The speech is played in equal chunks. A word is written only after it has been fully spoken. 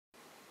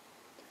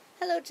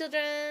Hello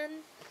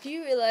children! Do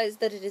you realize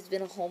that it has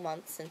been a whole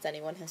month since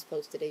anyone has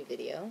posted a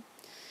video?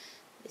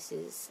 This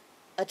is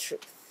a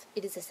truth.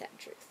 It is a sad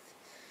truth.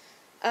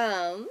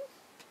 And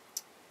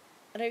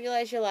I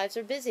realize your lives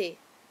are busy,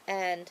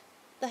 and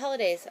the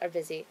holidays are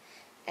busy,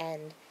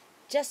 and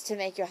just to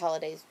make your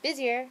holidays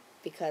busier,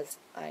 because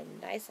I'm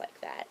nice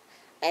like that,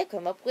 I have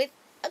come up with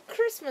a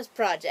Christmas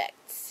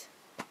project.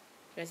 You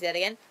want to see that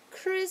again?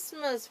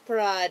 Christmas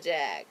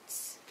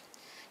projects.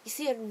 You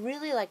see, I'd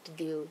really like to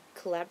do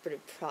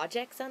collaborative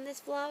projects on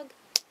this vlog,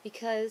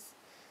 because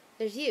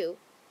there's you,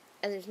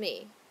 and there's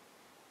me,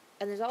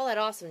 and there's all that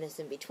awesomeness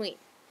in between.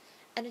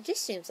 And it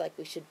just seems like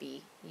we should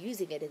be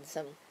using it in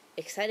some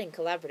exciting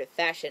collaborative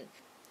fashion,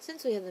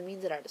 since we have the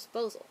means at our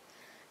disposal.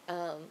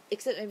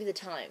 Except maybe the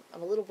time.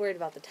 I'm a little worried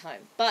about the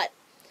time, but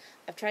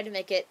I've tried to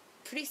make it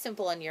pretty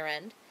simple on your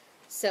end,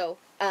 so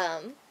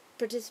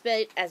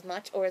participate as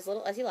much or as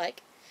little as you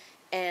like.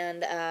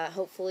 And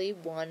hopefully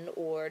one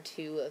or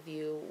two of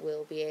you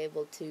will be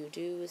able to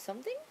do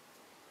something.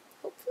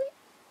 Hopefully.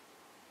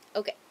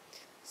 Okay,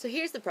 so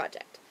here's the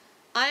project.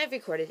 I have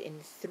recorded in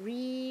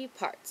 3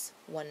 parts,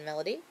 1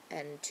 melody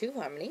and 2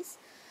 harmonies,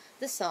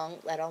 the song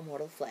Let All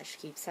Mortal Flesh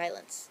Keep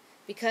Silence.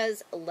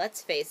 Because,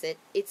 let's face it,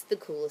 it's the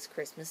coolest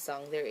Christmas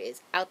song there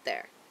is out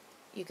there.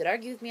 You could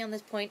argue with me on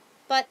this point,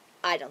 but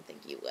I don't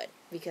think you would.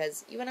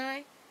 Because you and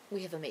I,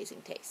 we have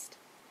amazing taste.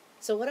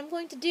 So what I'm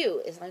going to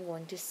do is I'm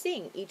going to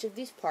sing each of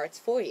these parts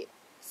for you,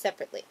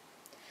 separately.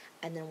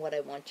 And then what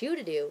I want you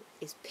to do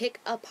is pick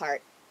a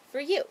part for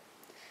you.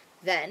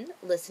 Then,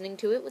 listening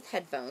to it with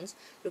headphones,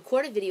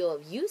 record a video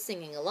of you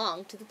singing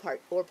along to the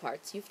part or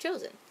parts you've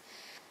chosen.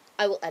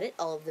 I will edit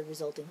all of the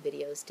resulting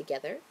videos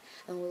together,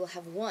 and we will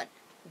have one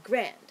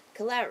grand,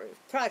 collaborative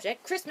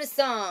project Christmas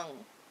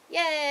song!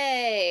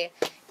 Yay!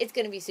 It's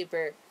going to be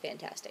super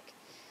fantastic.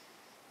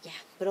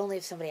 Yeah, but only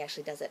if somebody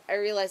actually does it. I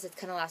realize it's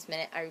kind of last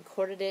minute. I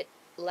recorded it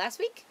last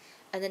week,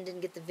 and then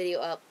didn't get the video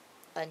up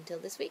until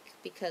this week,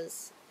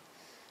 because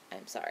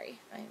I'm sorry.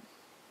 I'm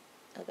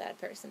a bad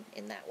person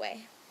in that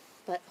way.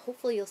 But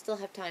hopefully you'll still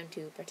have time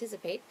to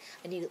participate.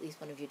 I need at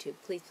least one of you to.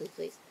 Please, please,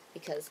 please.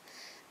 Because,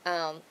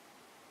 my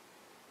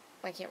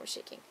camera's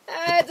shaking.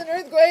 Ah, it's an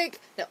earthquake!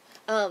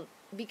 No,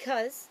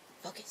 because,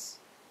 focus.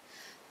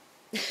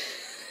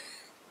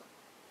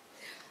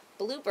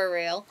 Blooper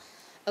reel.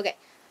 Okay,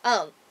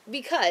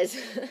 because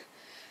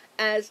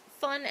as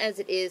fun as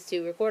it is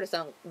to record a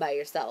song by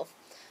yourself,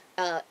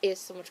 it's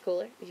so much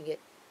cooler if you get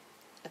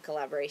a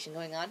collaboration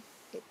going on.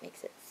 It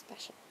makes it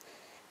special.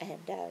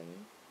 And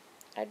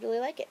I'd really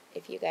like it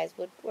if you guys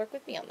would work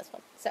with me on this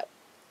one. So,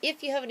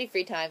 if you have any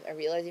free time, I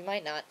realize you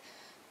might not,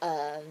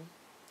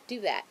 do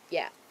that.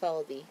 Yeah,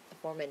 follow the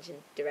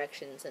aforementioned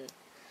directions and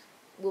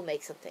we'll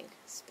make something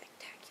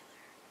spectacular.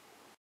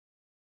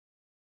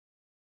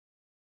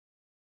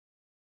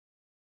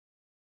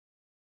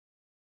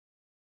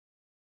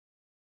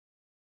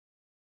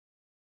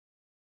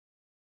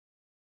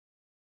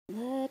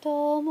 Let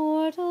all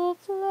mortal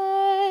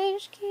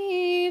flesh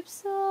keep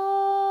silence,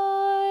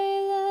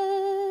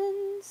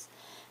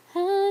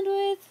 and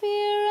with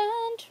fear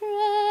and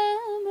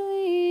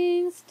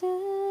trembling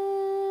stand.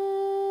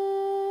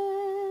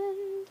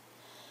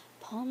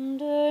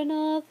 Ponder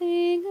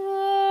nothing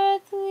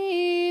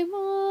earthly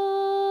minded,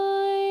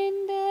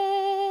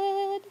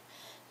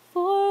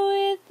 for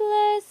with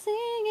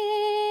blessing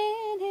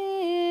in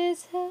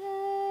his hand,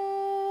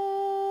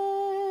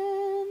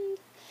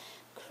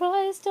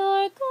 Christ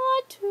our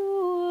God to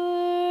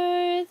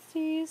earth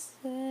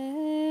descendeth,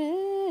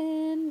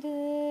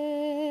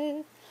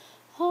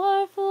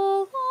 our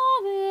full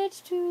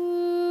homage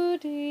to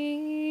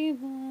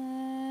demand.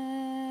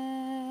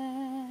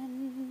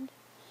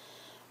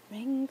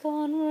 Rank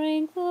on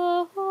rank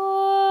the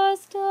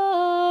host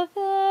of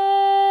heaven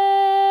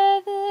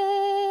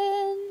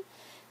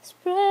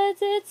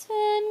spreads its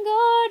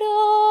vanguard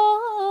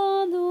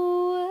on the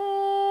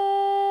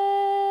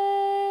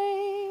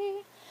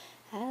way,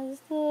 as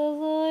the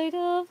light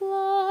of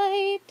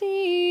light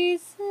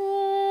descendeth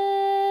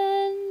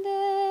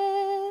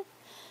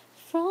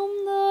from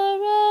the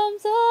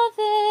realms of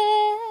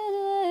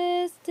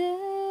endless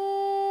day,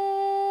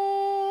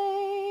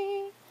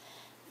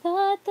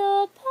 that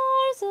the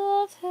powers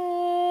of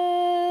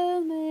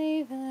hell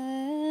may vanish,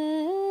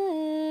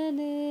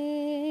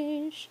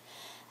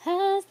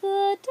 as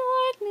the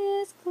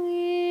darkness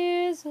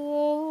clears away.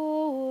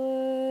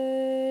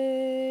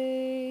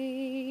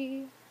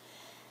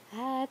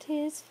 At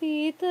his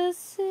feet the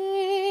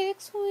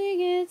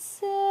 6-winged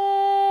seraph,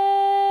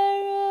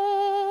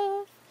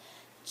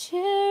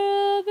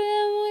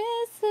 cherubim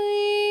with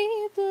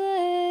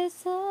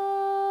sleepless eye,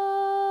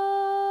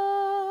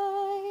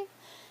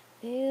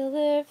 veil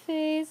their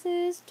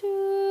faces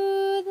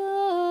to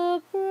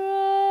the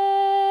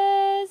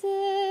presence,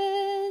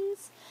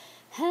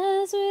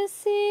 as with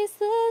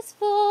ceaseless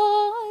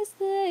voice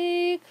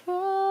they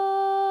cry,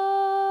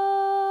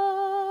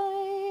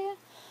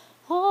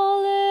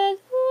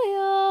 Alleluia,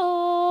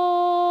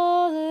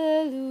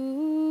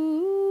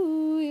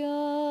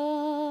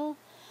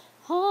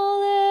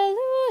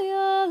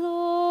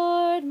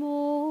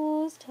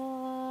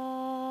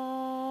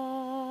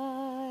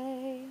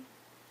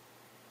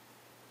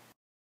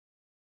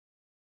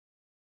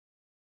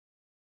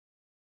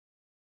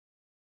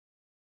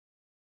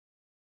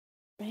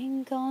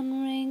 Rank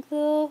on rank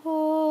the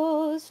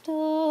host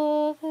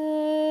of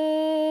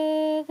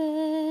heaven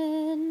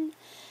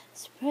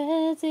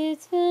spreads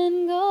its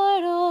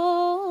vanguard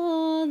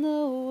on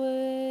the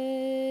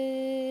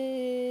way,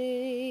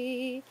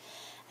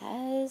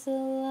 as the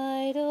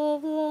light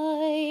of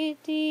light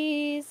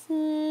descendeth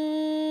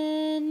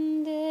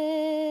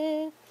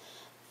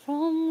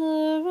from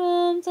the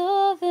realms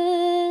of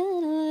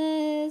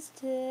endless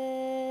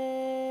day,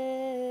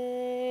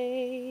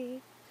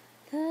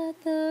 that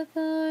the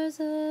bars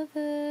of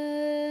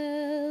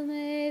hell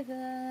may vanish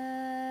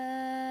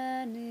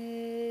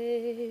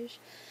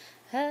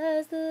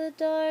as the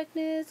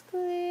darkness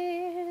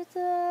clears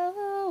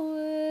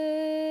away.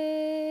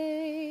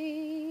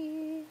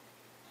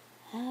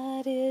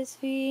 At his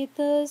feet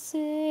the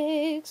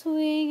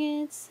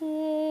six-winged seraph,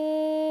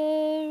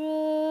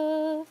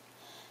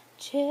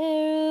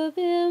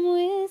 cherubim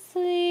with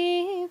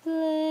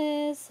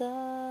sleepless eye,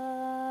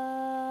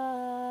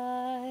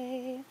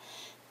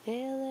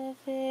 veil their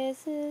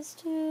faces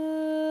to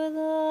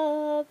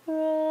the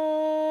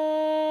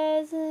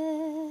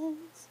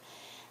presence,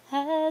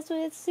 as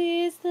with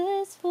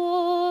ceaseless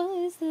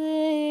voice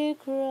they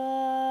cry,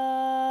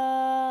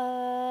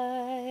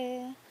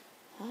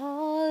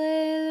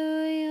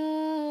 Hallelujah,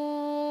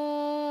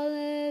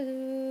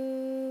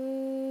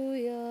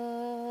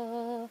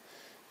 Hallelujah,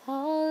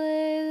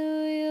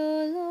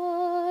 Hallelujah,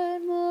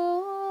 Lord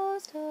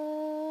Most High.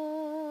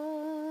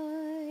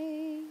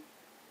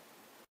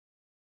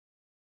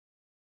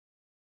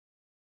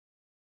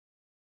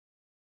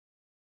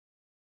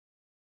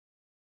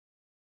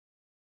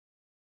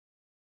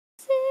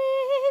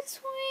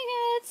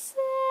 Six-winged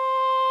seraph,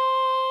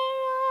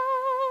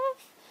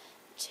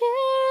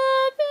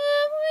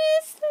 cherubim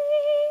with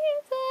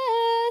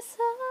sleepless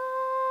eye,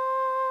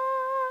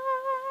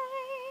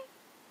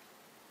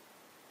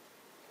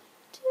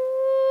 to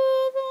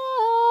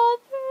the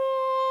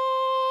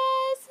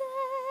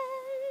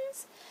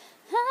presence,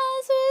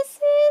 as with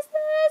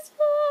ceaseless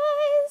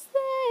voice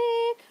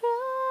they cry,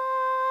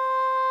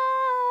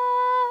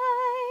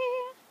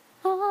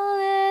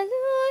 Hallelujah,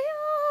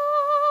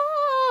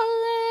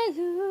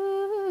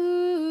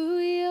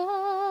 Hallelujah,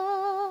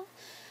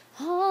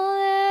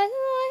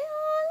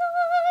 Hallelujah,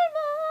 Lord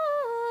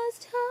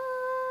Most High.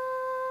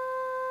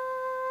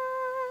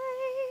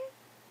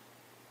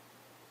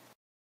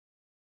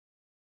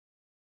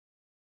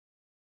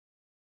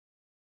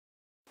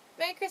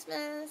 Merry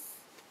Christmas!